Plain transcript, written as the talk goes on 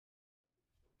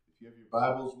If you have your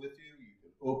Bibles with you, you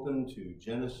can open to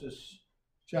Genesis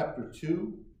chapter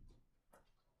 2.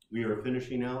 We are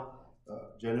finishing out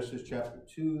Genesis chapter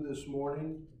 2 this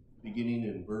morning, beginning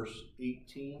in verse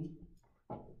 18.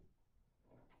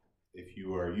 If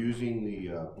you are using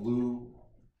the blue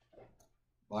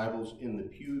Bibles in the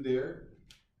pew there,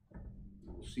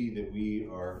 you will see that we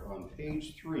are on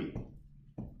page 3.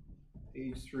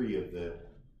 Page 3 of the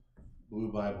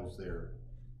blue Bibles there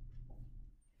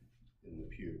in the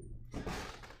pew.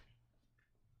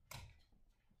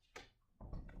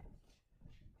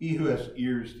 He who has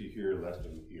ears to hear, let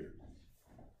him hear.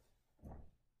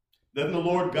 Then the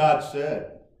Lord God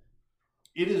said,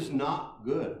 "It is not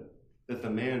good that the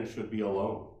man should be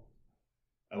alone.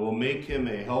 I will make him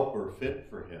a helper fit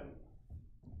for him."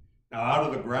 Now out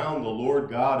of the ground the Lord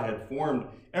God had formed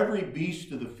every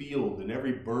beast of the field and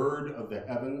every bird of the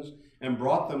heavens, and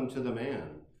brought them to the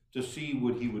man to see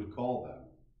what he would call them.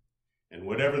 And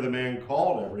whatever the man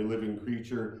called every living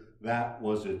creature, that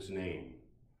was its name.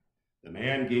 The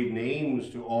man gave names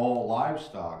to all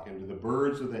livestock, and to the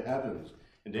birds of the heavens,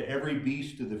 and to every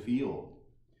beast of the field.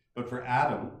 But for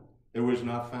Adam there was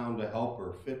not found a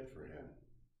helper fit for him.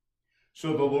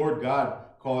 So the Lord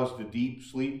God caused a deep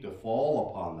sleep to fall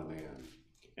upon the man,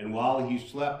 and while he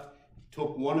slept,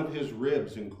 took one of his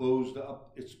ribs and closed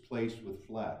up its place with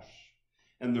flesh.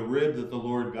 And the rib that the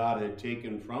Lord God had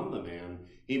taken from the man,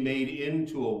 he made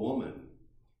into a woman,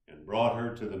 and brought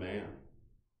her to the man.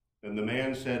 Then the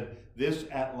man said, "This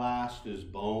at last is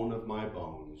bone of my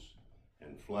bones,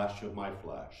 and flesh of my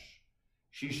flesh.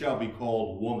 She shall be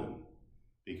called woman,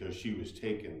 because she was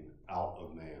taken out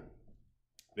of man.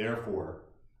 Therefore,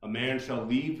 a man shall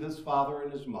leave his father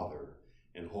and his mother,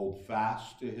 and hold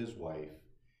fast to his wife,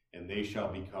 and they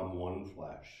shall become one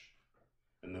flesh.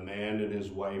 And the man and his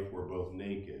wife were both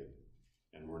naked,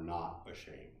 and were not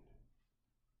ashamed."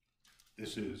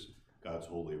 This is God's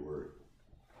holy word.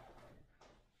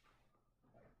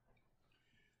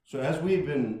 So as we've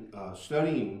been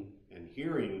studying and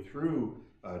hearing through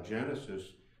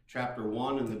Genesis chapter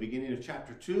 1 and the beginning of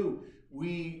chapter 2,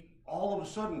 we all of a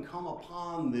sudden come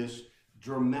upon this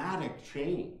dramatic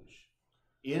change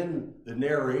in the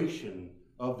narration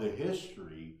of the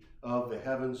history of the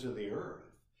heavens and the earth.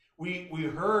 We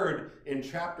heard in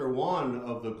chapter 1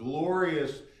 of the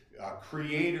glorious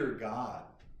Creator God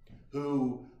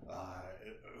who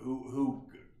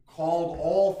called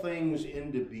all things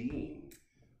into being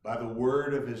by the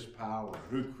word of his power,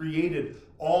 who created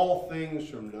all things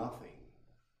from nothing.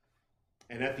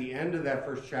 And at the end of that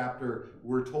first chapter,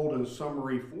 we're told in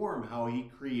summary form how he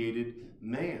created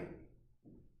man.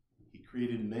 He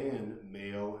created man,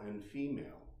 male and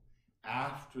female,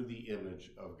 after the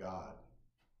image of God.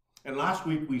 And last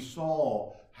week we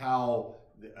saw how,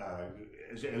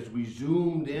 as we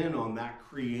zoomed in on that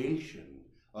creation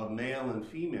of male and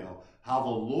female, how the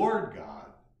Lord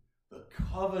God, the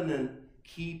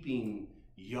covenant-keeping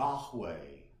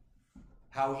Yahweh,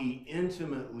 how he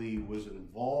intimately was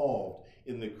involved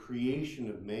in the creation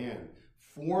of man,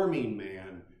 forming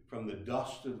man from the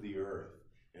dust of the earth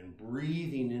and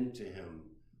breathing into him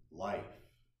life.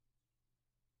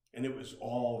 And it was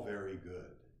all very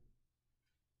good.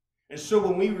 And so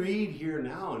when we read here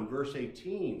now in verse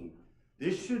 18,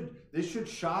 this should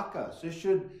shock us. This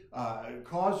should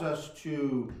cause us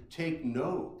to take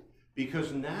note,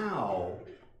 because now,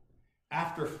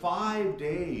 after 5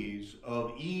 days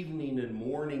of evening and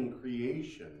morning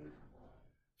creation,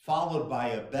 followed by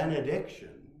a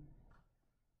benediction,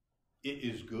 it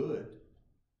is good,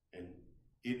 and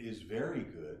it is very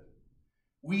good.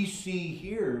 We see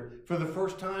here, for the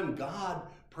first time, God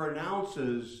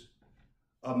pronounces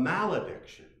a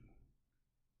malediction,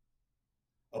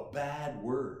 a bad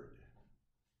word,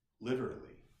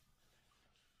 literally.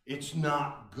 It's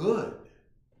not good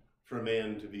for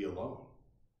man to be alone.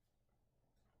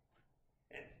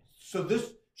 And so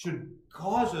this should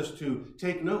cause us to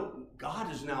take note.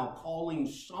 God is now calling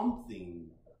something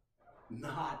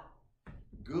not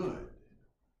good.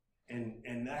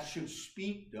 And that should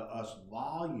speak to us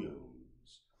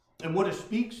volumes. And what it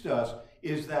speaks to us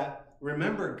is that,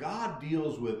 remember, God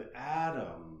deals with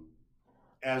Adam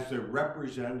as the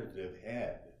representative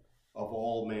head of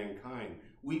all mankind.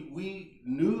 We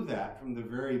knew that from the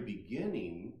very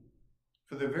beginning.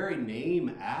 For the very name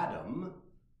Adam,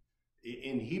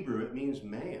 in Hebrew it means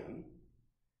man.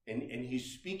 And he's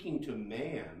speaking to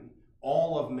man,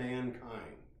 all of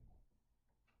mankind.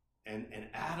 And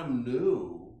Adam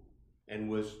knew and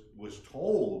was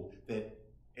told that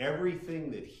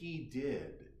everything that he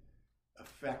did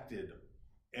affected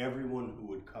everyone who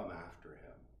would come after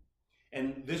him.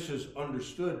 And this is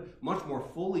understood much more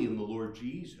fully in the Lord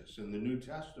Jesus in the New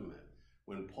Testament,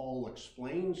 when Paul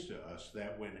explains to us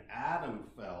that when Adam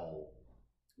fell,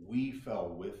 we fell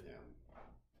with him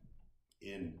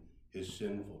in his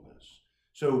sinfulness.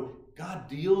 So God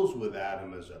deals with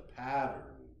Adam as a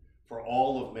pattern for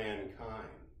all of mankind.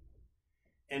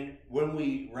 And when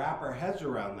we wrap our heads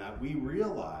around that, we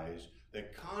realize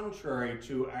that contrary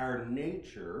to our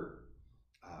nature,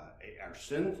 our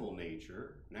sinful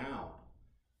nature now,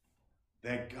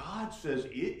 that God says it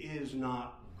is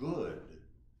not good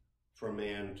for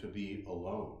man to be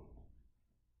alone.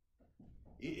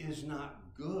 It is not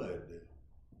good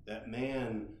that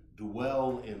man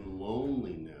dwell in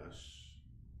loneliness,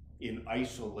 in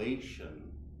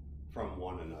isolation from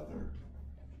one another.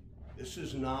 This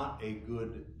is not a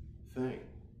good thing.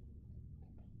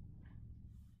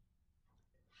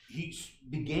 He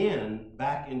began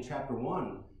back in chapter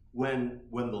 1 when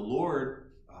the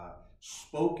Lord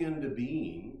spoke into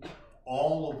being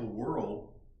all of the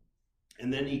world,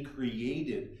 and then he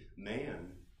created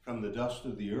man from the dust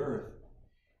of the earth.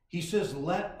 He says,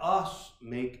 let us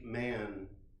make man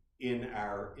in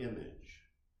our image,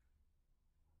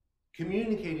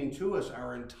 communicating to us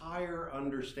our entire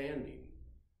understanding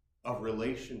of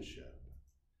relationship,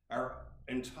 our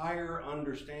entire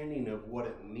understanding of what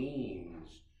it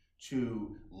means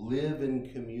to live in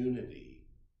community,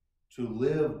 to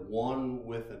live one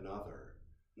with another,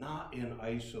 not in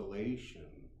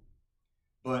isolation,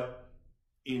 but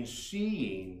in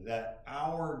seeing that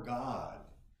our God,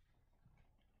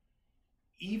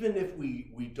 even if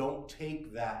we don't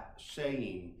take that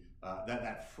saying,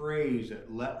 that phrase,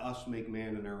 that let us make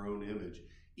man in our own image,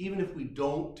 even if we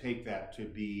don't take that to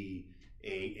be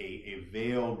a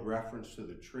veiled reference to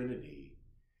the Trinity,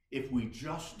 if we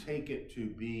just take it to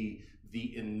be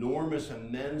the enormous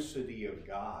immensity of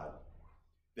God,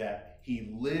 that he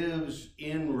lives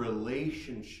in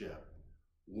relationship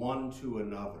one to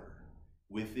another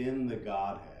within the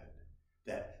Godhead,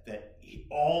 that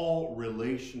all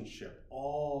relationship,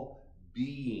 all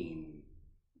being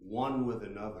one with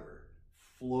another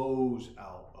flows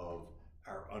out of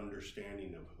our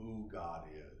understanding of who God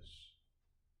is,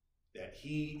 that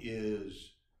he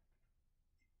is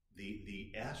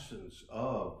the essence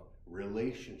of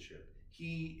relationship.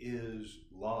 He is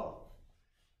love.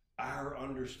 Our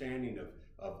understanding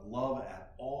of love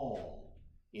at all,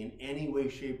 in any way,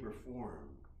 shape, or form,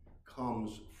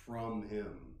 comes from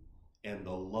him and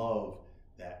the love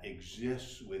that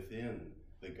exists within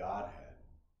the Godhead.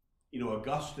 You know,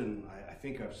 Augustine, I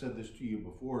think I've said this to you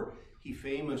before, he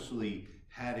famously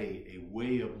had a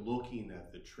way of looking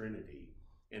at the Trinity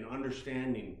and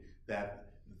understanding that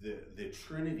the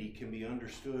Trinity can be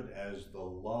understood as the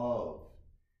love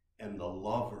and the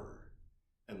lover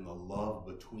and the love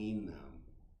between them.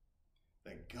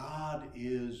 That God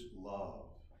is love,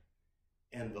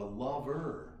 and the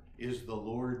lover is the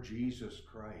Lord Jesus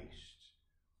Christ.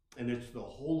 And it's the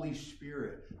Holy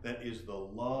Spirit that is the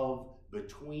love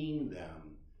between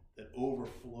them that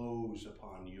overflows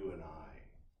upon you and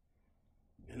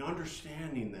I. And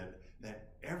understanding that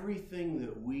everything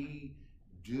that we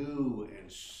do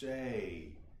and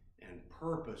say and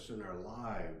purpose in our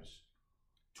lives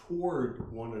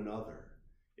toward one another,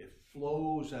 it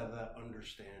flows out of that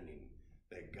understanding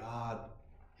that God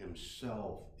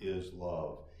himself is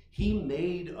love. He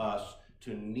made us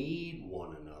to need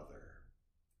one another.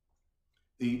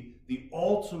 The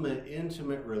ultimate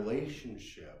intimate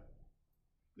relationship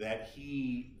that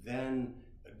he then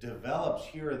develops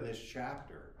here in this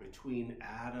chapter between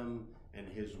Adam and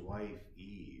his wife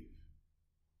Eve.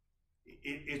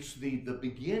 It's the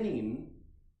beginning,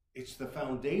 it's the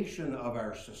foundation of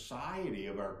our society,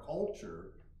 of our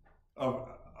culture, of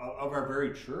our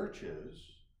very churches.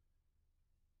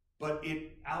 But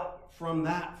out from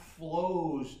that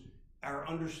flows our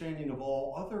understanding of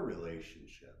all other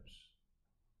relationships.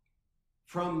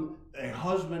 From a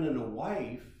husband and a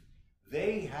wife,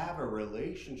 they have a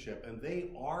relationship and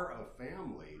they are a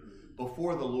family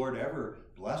before the Lord ever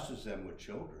blesses them with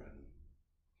children.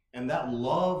 And that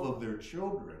love of their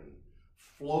children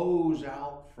flows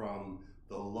out from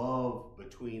the love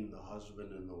between the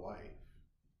husband and the wife.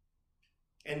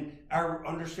 And our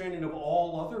understanding of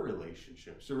all other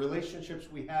relationships, the relationships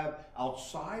we have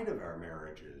outside of our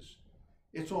marriages,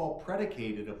 it's all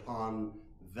predicated upon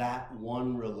that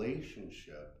one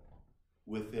relationship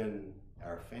within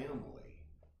our family.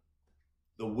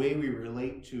 The way we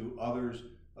relate to others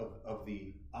of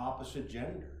the opposite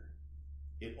gender.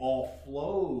 It all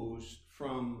flows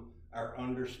from our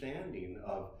understanding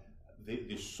of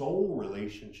the soul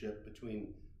relationship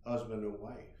between husband and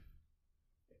wife.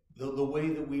 The way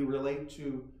that we relate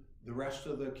to the rest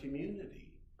of the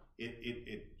community.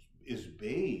 It is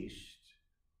based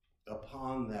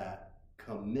upon that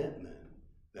commitment,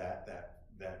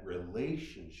 that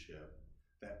relationship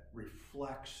that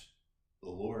reflects the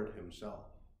Lord himself.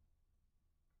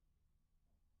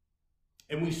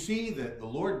 And we see that the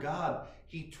Lord God,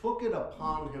 he took it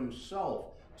upon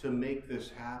himself to make this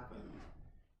happen.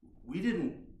 We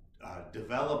didn't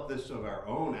develop this of our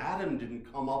own. Adam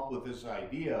didn't come up with this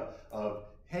idea of,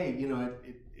 hey,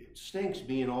 it stinks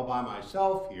being all by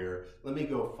myself here. Let me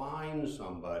go find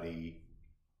somebody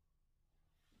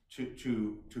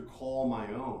to call my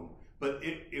own. But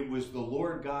it was the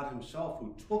Lord God himself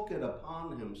who took it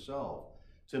upon himself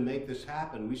to make this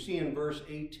happen. We see in verse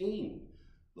 18,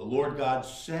 the Lord God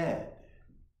said,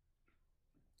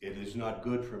 it is not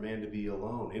good for man to be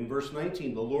alone. In verse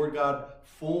 19, the Lord God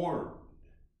formed.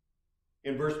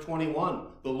 In verse 21,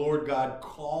 the Lord God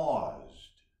caused.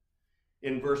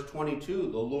 In verse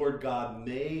 22, the Lord God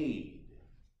made.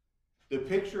 The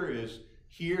picture is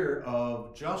here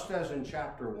of, just as in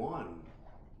chapter 1,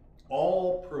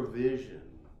 all provision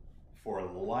for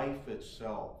life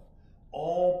itself,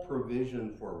 all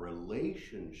provision for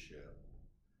relationship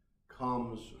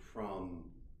comes from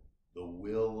the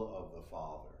will of the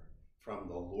Father, from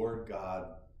the Lord God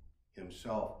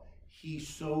himself. He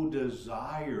so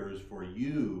desires for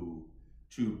you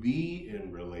to be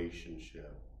in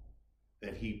relationship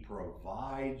that he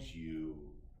provides you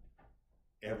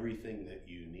everything that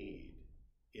you need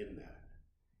in that.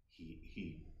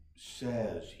 He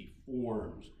says, he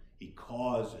forms, he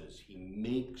causes, he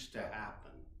makes to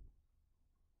happen.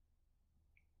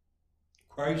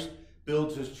 Christ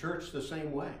builds his church the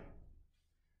same way.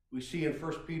 We see in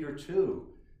 1 Peter 2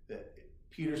 that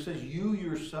Peter says, you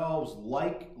yourselves,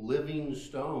 like living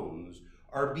stones,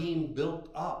 are being built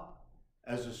up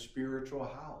as a spiritual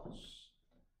house.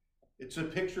 It's a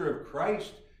picture of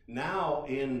Christ now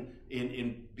in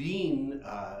being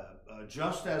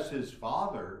just as his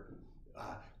Father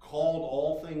called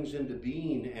all things into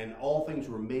being, and all things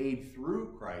were made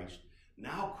through Christ.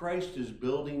 Now Christ is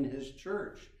building his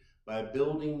church by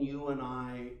building you and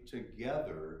I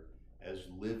together as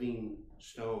living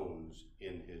stones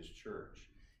in his church,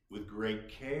 with great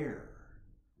care,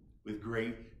 with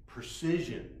great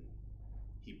precision.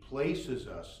 He places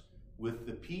us with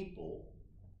the people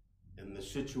and the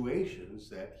situations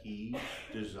that he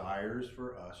desires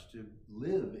for us to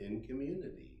live in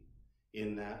community,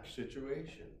 in that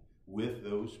situation, with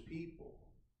those people.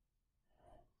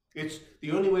 It's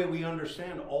the only way we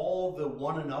understand all the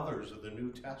one another's of the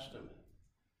New Testament.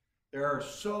 There are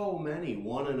so many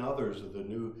one another's of the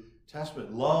New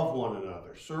Testament. Love one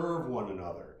another, serve one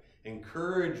another,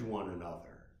 encourage one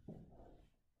another.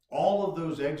 All of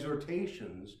those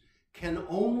exhortations can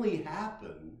only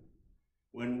happen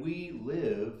when we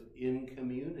live in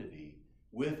community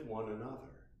with one another.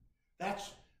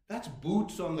 That's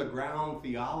boots on the ground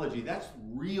theology. That's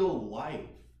real life.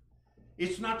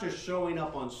 It's not just showing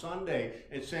up on Sunday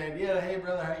and saying, yeah, hey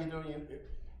brother, how you doing?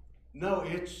 No,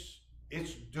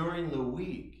 it's during the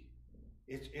week.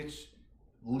 It's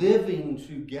living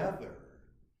together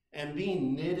and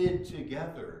being knitted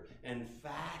together and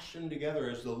fashioned together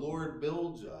as the Lord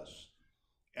builds us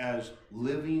as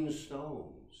living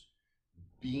stones,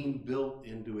 being built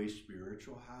into a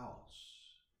spiritual house.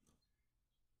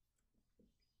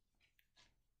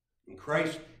 In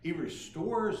Christ, he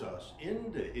restores us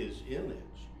into his image,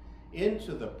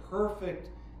 into the perfect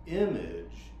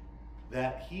image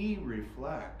that he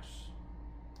reflects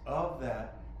of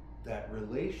that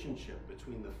relationship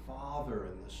between the Father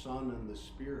and the Son and the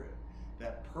Spirit,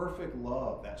 that perfect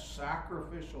love, that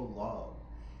sacrificial love.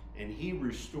 And he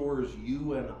restores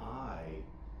you and I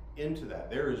into that.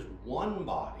 There is one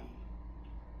body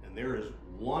and there is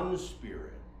one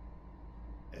Spirit,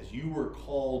 as you were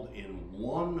called in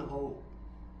one hope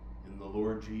in the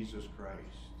Lord Jesus Christ.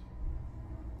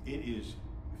 It is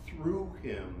through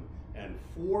him and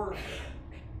for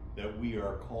him that we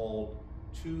are called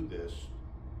to this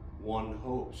one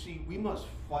hope. See, we must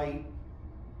fight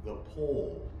the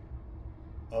pull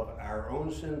of our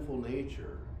own sinful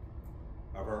nature,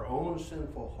 of our own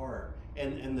sinful heart,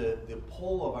 and the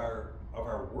pull of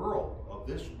our world, of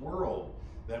this world,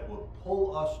 that would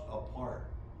pull us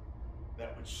apart,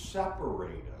 that would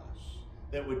separate us,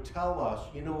 that would tell us,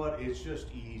 you know what, it's just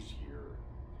easier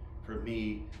for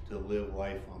me to live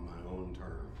life on my own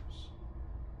terms.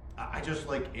 I just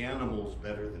like animals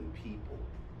better than people.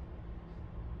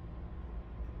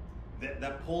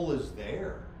 That pull is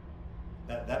there.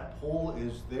 That pull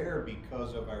is there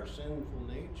because of our sinful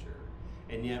nature.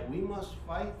 And yet we must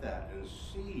fight that and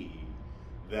see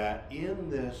that in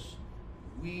this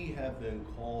we have been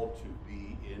called to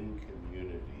be in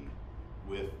community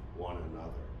with one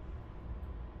another.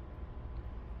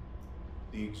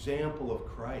 the example of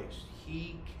Christ.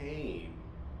 He came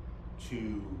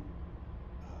to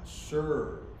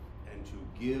serve and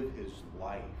to give his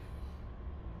life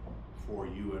for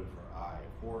you and for I,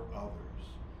 for others.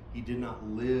 He did not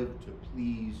live to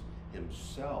please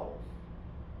himself,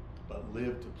 but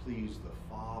lived to please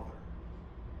the Father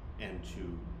and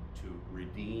to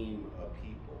redeem a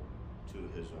people to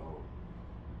his own.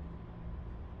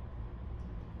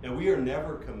 Now, we are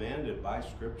never commanded by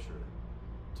Scripture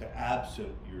to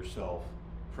absent yourself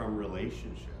from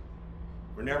relationship.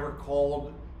 We're never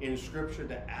called in Scripture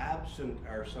to absent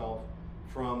ourselves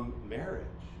from marriage.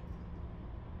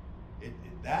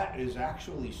 That is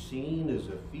actually seen as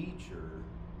a feature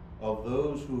of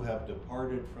those who have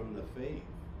departed from the faith,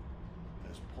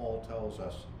 as Paul tells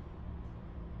us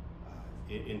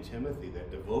in Timothy, that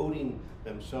devoting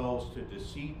themselves to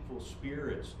deceitful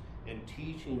spirits and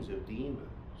teachings of demons.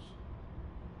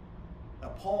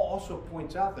 Paul also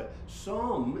points out that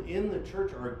some in the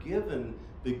church are given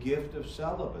the gift of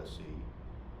celibacy,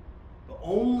 but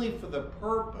only for the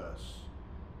purpose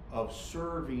of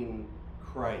serving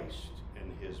Christ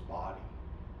and his body.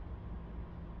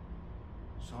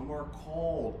 Some are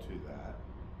called to that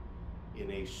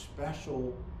in a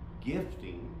special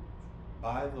gifting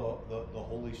by the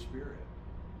Holy Spirit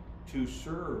to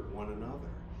serve one another.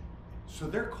 So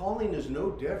their calling is no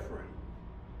different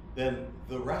than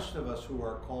the rest of us who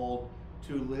are called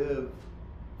to live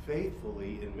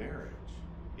faithfully in marriage.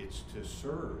 It's to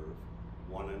serve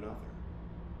one another.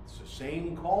 It's the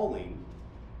same calling,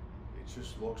 it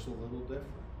just looks a little different.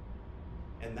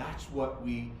 And that's what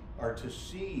we are to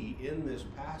see in this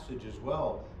passage as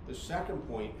well. The second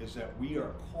point is that we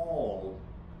are called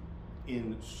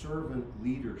in servant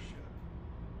leadership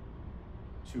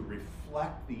to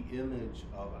reflect the image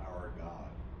of our God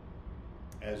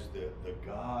as the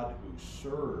God who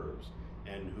serves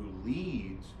and who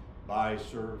leads by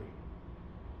serving.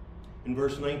 In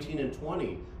verse 19 and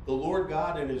 20, the Lord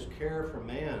God in his care for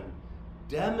man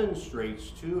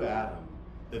demonstrates to Adam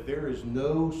that there is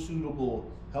no suitable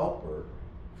helper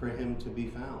for him to be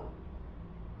found.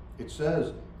 It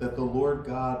says that the Lord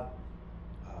God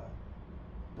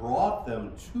brought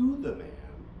them to the man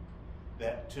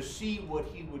that to see what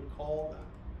he would call them.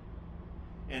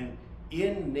 And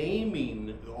in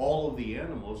naming all of the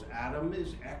animals, Adam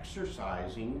is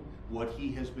exercising what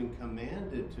he has been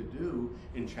commanded to do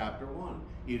in chapter 1.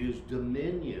 It is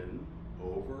dominion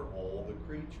over all the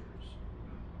creatures.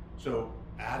 So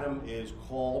Adam is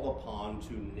called upon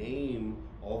to name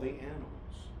all the animals.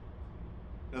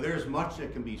 Now there's much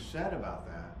that can be said about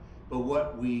that, but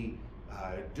what we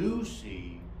do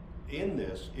see in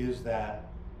this is that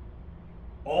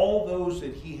all those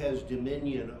that he has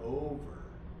dominion over,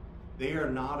 they are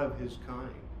not of his kind.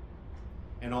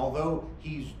 And although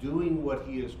he's doing what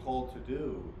he is called to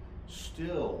do,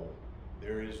 still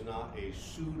there is not a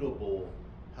suitable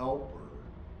helper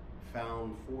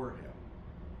found for him.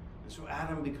 And so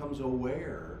Adam becomes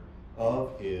aware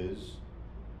of his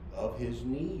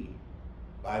need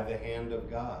by the hand of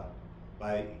God,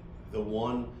 by the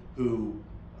one who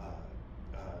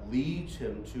leads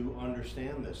him to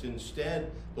understand this.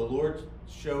 Instead, the Lord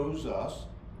shows us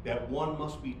that one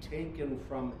must be taken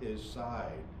from his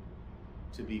side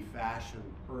to be fashioned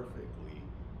perfectly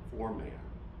for man.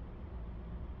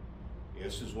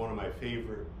 This is one of my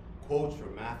favorite quotes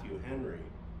from Matthew Henry,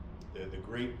 the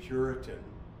great Puritan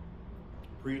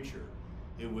preacher.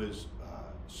 It was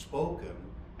spoken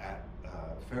at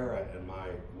Farah and my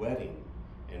wedding,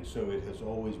 and so it has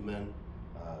always meant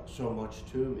so much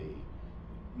to me.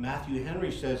 Matthew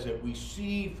Henry says that we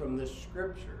see from this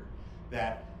scripture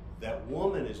that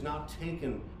woman is not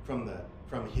taken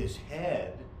from his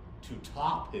head to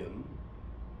top him,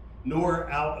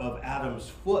 nor out of Adam's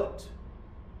foot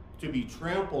to be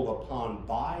trampled upon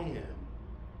by him,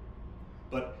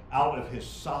 but out of his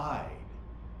side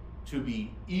to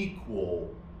be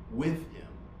equal with him,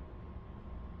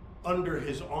 under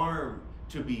his arm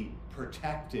to be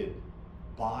protected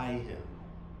by him,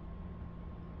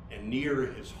 and near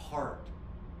his heart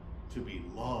to be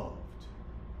loved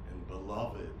and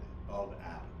beloved of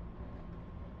Adam.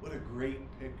 What a great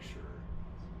picture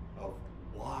of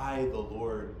why the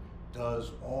Lord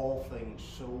does all things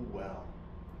so well.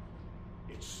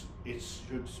 It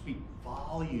should speak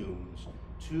volumes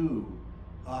to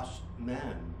us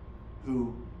men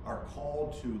who are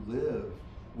called to live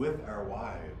with our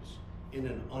wives in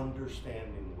an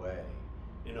understanding way,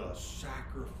 in a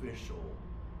sacrificial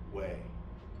way,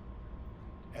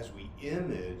 as we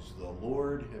image the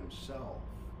Lord himself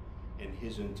and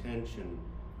his intention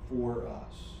for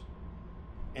us.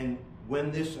 And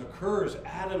when this occurs,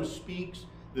 Adam speaks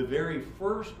the very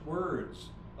first words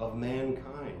of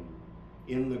mankind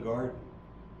in the garden.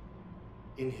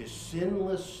 In his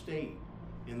sinless state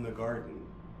in the garden,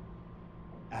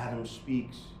 Adam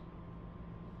speaks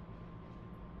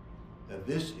that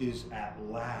this is at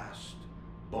last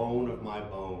bone of my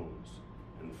bones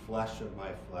and flesh of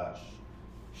my flesh.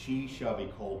 She shall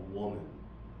be called woman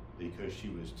because she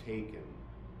was taken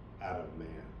out of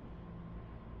man.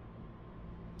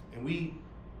 And we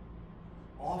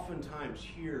oftentimes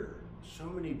hear so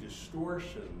many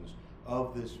distortions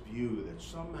of this view that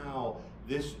somehow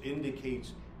this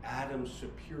indicates Adam's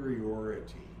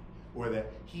superiority, or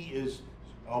that he is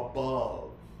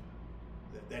above,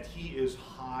 that he is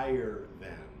higher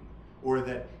than, or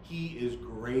that he is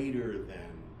greater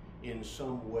than in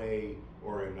some way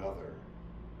or another.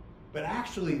 But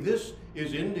actually, this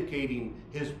is indicating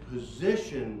his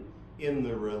position in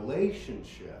the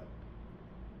relationship,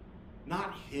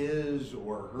 not his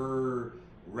or her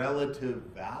relative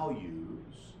values.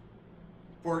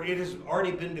 For it has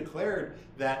already been declared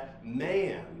that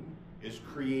man is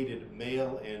created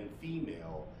male and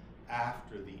female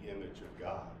after the image of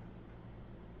God.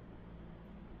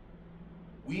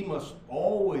 We must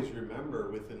always remember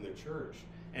within the church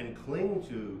and cling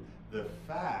to the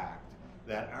fact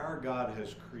that our God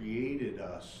has created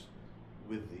us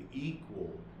with the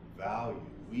equal value.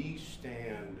 We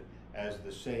stand, as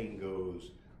the saying goes,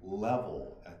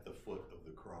 level at the foot of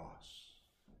the cross,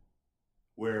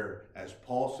 where, as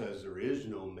Paul says, there is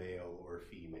no male or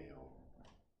female,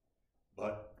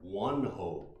 but one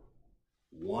hope,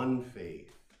 one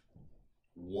faith,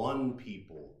 one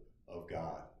people of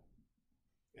God.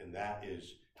 And that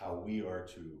is how we are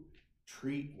to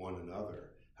treat one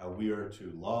another, how we are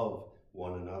to love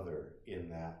one another in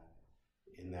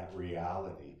that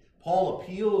reality. Paul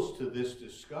appeals to this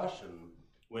discussion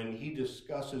when he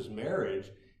discusses marriage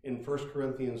in 1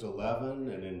 Corinthians 11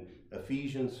 and in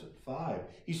Ephesians 5.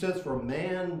 He says, "For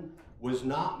man was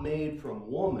not made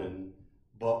from woman,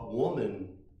 but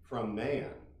woman from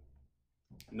man.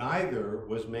 Neither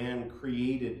was man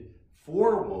created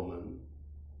for woman,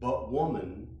 but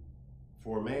woman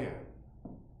for man."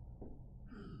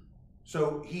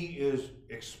 So he is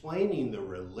explaining the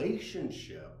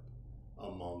relationship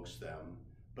amongst them,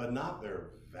 but not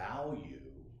their value.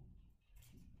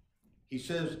 He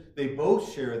says they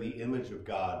both share the image of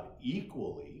God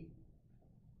equally.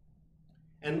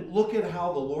 And look at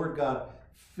how the Lord God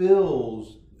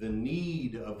fills the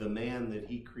need of the man that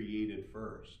he created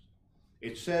first.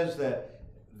 It says that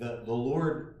the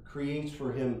Lord creates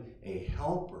for him a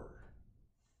helper.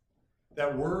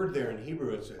 That word there in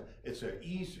Hebrew, it's a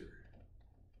ezer.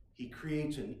 He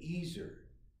creates an ezer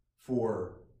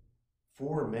for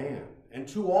man. And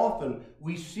too often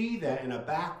we see that in a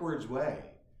backwards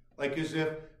way. Like as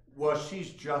if, well,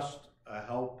 she's just a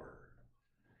helper.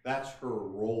 That's her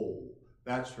role.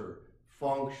 That's her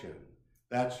function.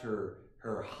 That's her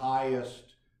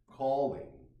highest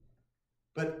calling.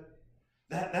 But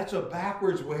that's a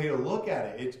backwards way to look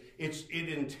at it. It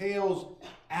entails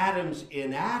Adam's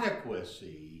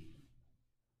inadequacy,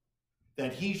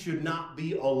 that he should not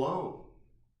be alone.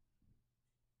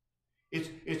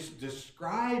 It's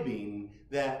describing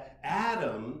that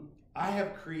Adam, I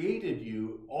have created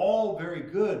you all very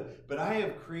good, but I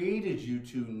have created you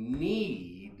to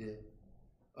need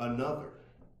another.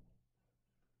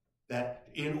 That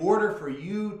in order for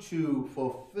you to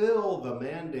fulfill the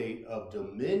mandate of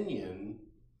dominion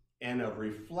and of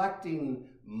reflecting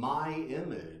my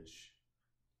image,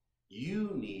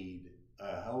 you need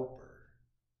a helper.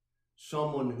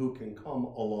 Someone who can come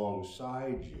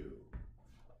alongside you.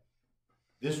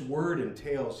 This word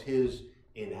entails his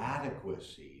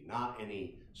inadequacy, not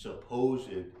any supposed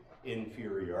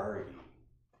inferiority.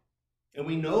 And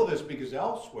we know this because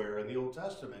elsewhere in the Old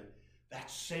Testament, that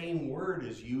same word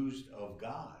is used of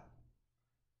God.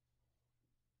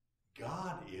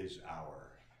 God is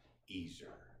our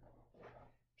ezer.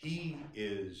 He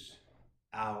is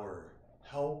our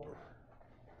helper.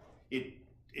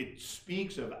 It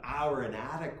speaks of our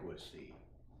inadequacy.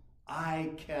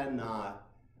 I cannot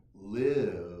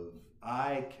live.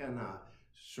 I cannot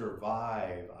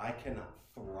survive. I cannot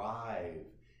thrive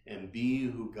and be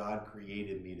who God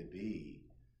created me to be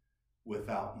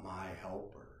without my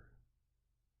helper.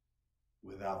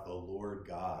 Without the Lord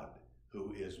God,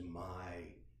 who is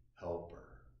my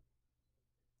helper.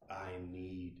 I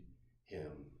need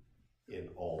him in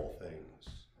all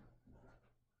things.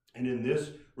 And in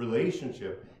this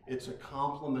relationship, it's a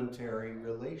complementary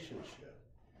relationship.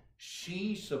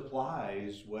 She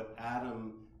supplies what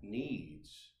Adam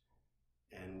needs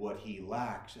and what he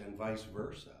lacks, and vice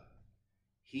versa.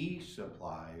 He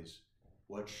supplies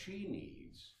what she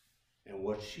needs and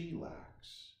what she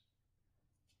lacks.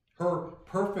 Her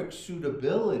perfect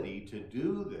suitability to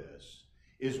do this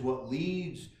is what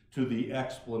leads to the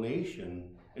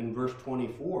explanation in verse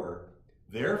 24.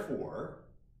 Therefore,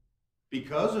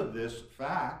 because of this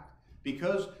fact,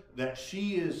 because that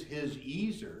she is his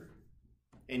Ezer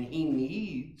and he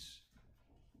needs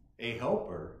a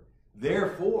helper,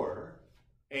 therefore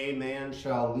a man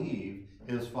shall leave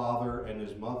his father and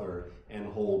his mother and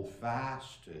hold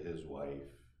fast to his wife,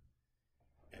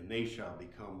 and they shall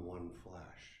become one flesh.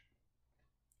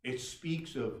 It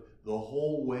speaks of the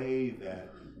whole way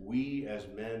that we as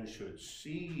men should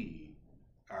see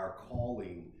our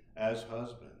calling as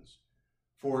husbands.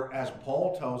 For as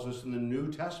Paul tells us in the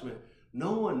New Testament,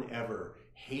 no one ever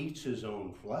hates his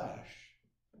own flesh,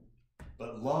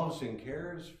 but loves and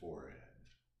cares for it.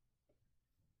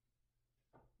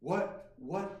 What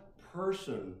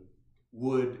person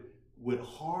would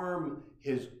harm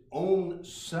his own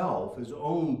self, his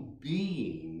own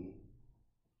being,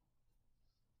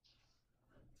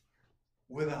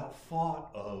 without thought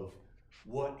of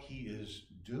what he is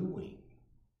doing?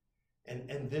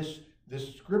 And this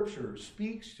scripture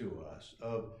speaks to us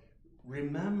of,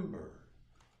 remember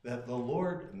that the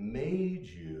Lord made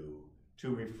you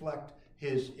to reflect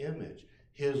his image,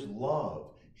 his love,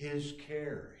 his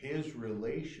care, his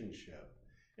relationship.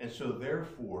 And so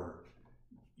therefore,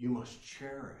 you must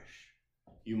cherish,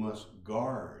 you must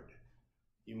guard,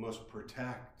 you must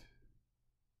protect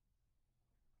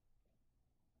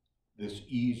this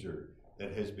Ezer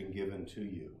that has been given to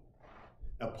you.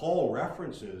 Now, Paul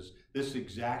references this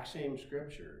exact same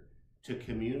scripture to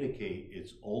communicate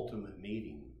its ultimate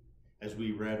meaning, as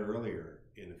we read earlier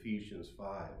in Ephesians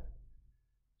 5.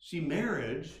 See,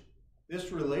 marriage,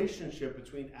 this relationship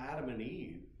between Adam and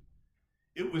Eve,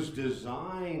 it was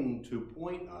designed to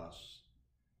point us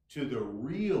to the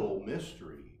real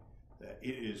mystery that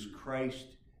it is Christ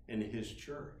and his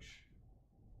church.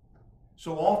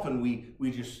 So often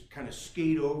we just kind of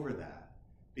skate over that,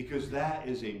 because that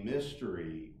is a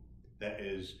mystery that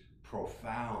is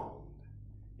profound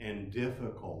and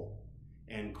difficult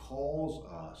and calls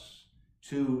us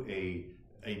to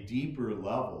a deeper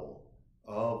level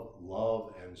of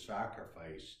love and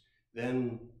sacrifice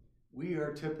than we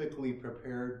are typically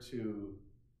prepared to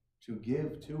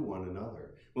give to one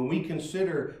another. When we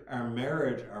consider our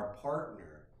marriage, our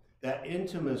partner, that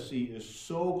intimacy is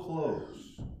so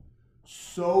close,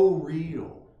 so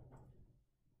real,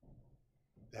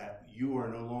 that you are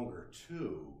no longer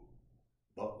two,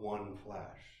 but one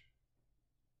flesh.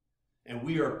 And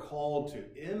we are called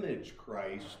to image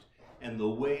Christ and the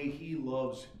way he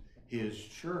loves his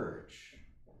church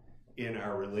in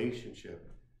our relationship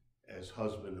as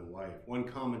husband and wife. One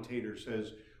commentator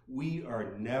says, we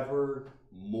are never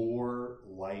more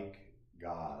like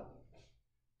God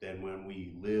than when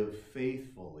we live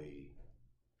faithfully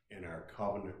in our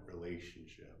covenant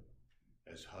relationship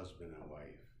as husband and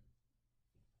wife.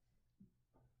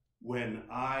 When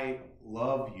I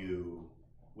love you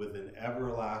with an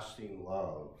everlasting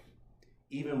love,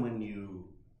 even when you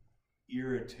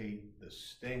irritate the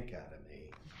stink out of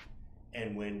me,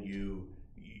 and when you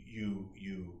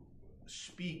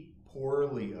speak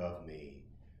poorly of me,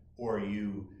 or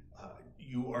you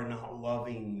are not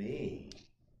loving me,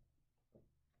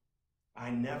 I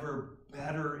never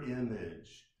better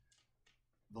image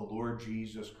the Lord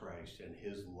Jesus Christ and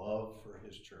his love for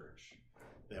his church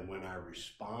than when I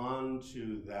respond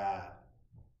to that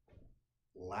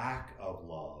lack of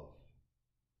love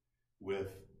with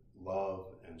love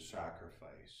and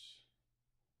sacrifice.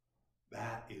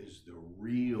 That is the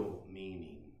real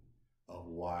meaning of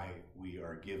why we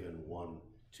are given one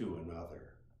to another.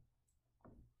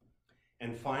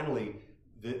 And finally,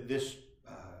 this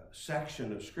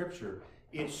section of Scripture,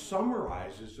 it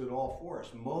summarizes it all for us.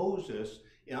 Moses,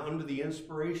 under the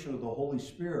inspiration of the Holy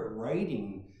Spirit,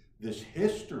 writing this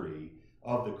history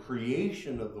of the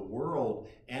creation of the world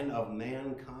and of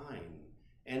mankind,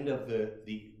 and of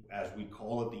the as we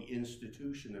call it, the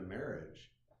institution of marriage.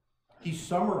 He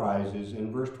summarizes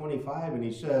in verse 25, and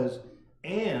he says,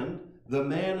 and the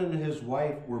man and his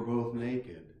wife were both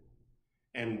naked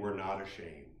and were not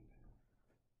ashamed.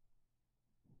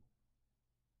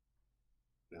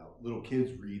 Now, little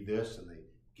kids read this and they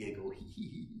giggle,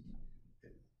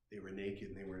 they were naked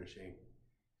and they weren't ashamed.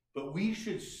 But we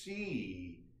should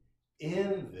see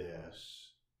in this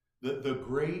the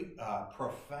great,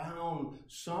 profound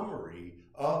summary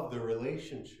of the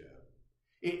relationship.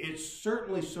 It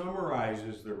certainly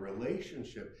summarizes the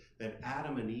relationship that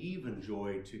Adam and Eve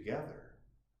enjoyed together.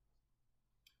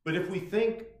 But if we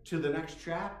think to the next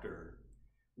chapter,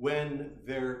 when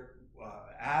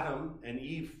Adam and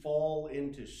Eve fall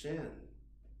into sin,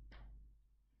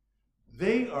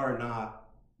 they are not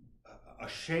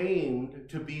ashamed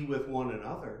to be with one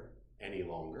another any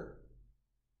longer.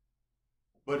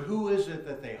 But who is it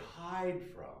that they hide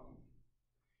from?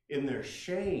 In their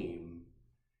shame,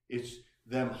 it's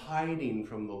them hiding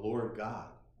from the Lord God.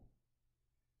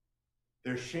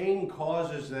 Their shame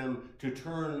causes them to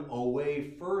turn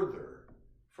away further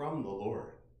from the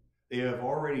Lord. They have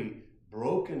already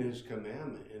broken his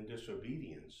commandment in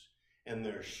disobedience, and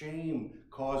their shame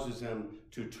causes them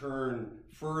to turn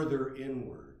further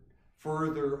inward,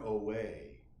 further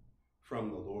away from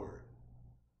the Lord.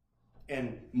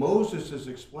 And Moses is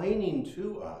explaining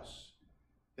to us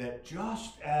that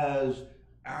just as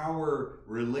our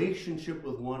relationship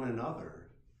with one another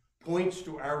points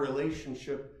to our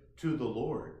relationship to the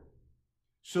Lord,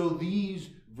 so these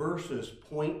verses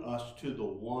point us to the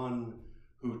one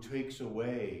who takes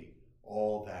away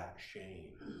all that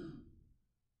shame,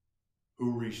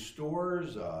 who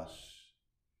restores us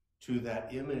to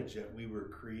that image that we were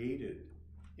created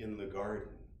in the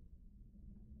garden.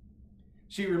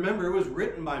 See, remember, it was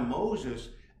written by Moses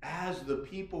as the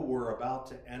people were about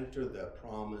to enter the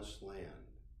promised land,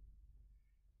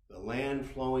 the land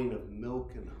flowing of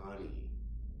milk and honey,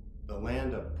 the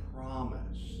land of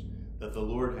promise that the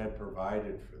Lord had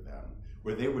provided for them,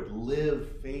 where they would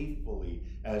live faithfully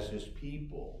as his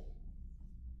people.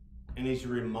 And he's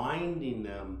reminding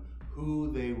them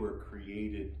who they were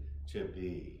created to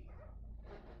be.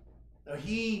 Now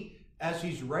as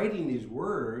he's writing these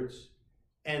words,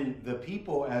 and the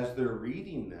people as they're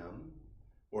reading them,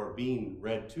 or being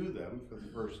read to them for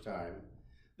the first time,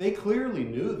 they clearly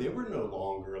knew they were no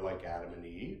longer like Adam and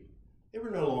Eve. They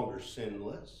were no longer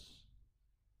sinless.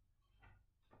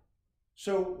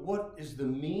 So what is the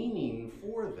meaning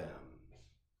for them?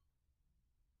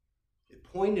 It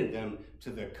pointed them to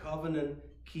the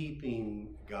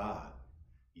covenant-keeping God,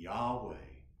 Yahweh,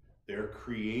 their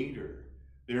creator,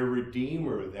 their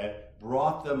redeemer that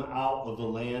brought them out of the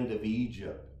land of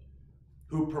Egypt,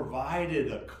 who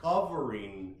provided a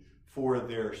covering for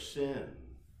their sin,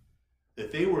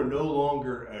 that they were no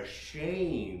longer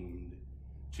ashamed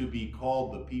to be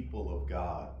called the people of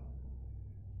God,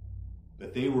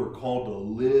 that they were called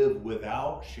to live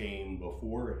without shame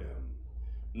before him,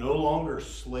 no longer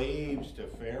slaves to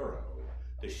Pharaoh,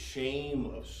 the shame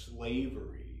of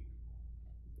slavery,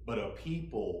 but a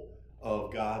people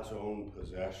of God's own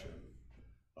possession,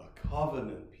 a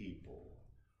covenant people,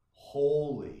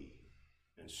 holy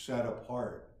and set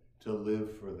apart to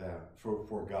live for them,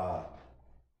 for God.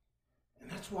 And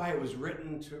that's why it was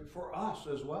written for us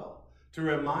as well, to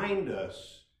remind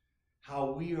us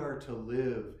how we are to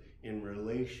live in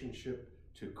relationship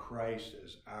to Christ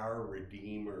as our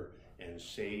Redeemer and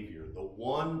Savior, the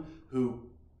one who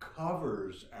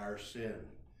covers our sin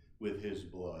with his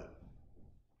blood,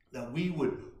 that we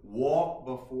would walk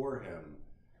before him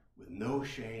with no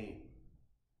shame,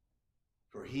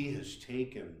 for he has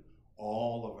taken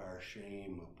all of our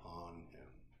shame upon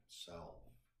himself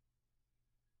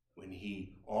when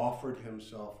he offered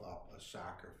himself up a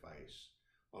sacrifice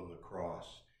on the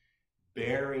cross,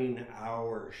 bearing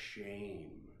our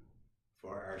shame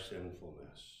for our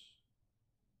sinfulness.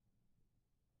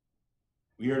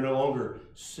 We are no longer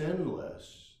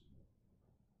sinless.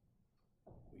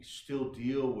 We still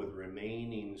deal with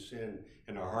remaining sin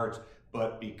in our hearts,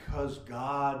 but because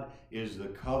God is the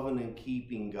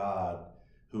covenant-keeping God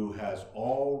who has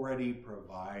already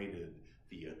provided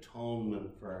the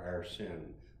atonement for our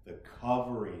sin, the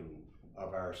covering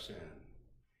of our sin,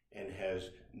 and has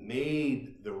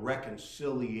made the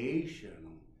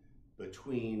reconciliation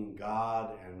between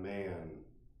God and man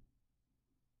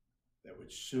that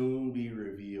would soon be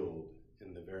revealed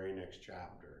in the very next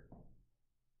chapter,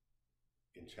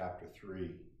 in chapter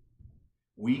 3.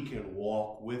 We can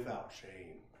walk without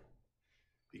shame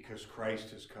because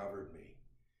Christ has covered me.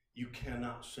 You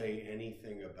cannot say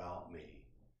anything about me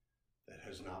that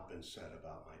has not been said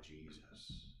about my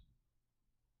Jesus.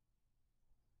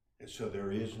 And so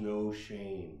there is no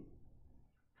shame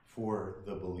for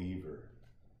the believer.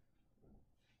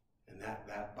 And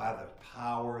that by the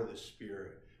power of the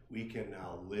Spirit, we can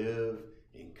now live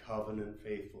in covenant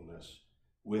faithfulness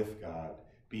with God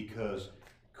because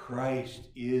Christ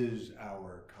is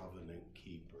our covenant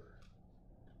keeper.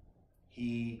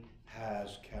 He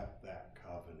has kept that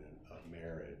covenant of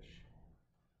marriage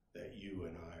that you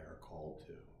and I are called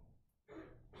to,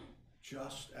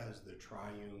 just as the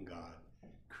triune God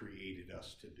created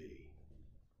us to be,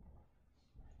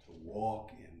 to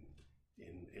walk in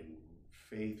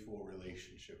faithful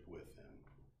relationship with him,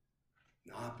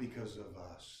 not because of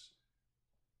us,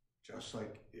 just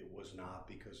like it was not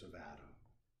because of Adam,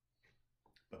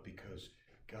 but because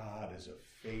God is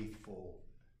a faithful,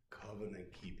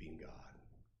 covenant-keeping God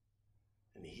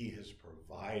And he has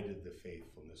provided the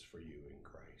faithfulness for you in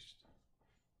Christ.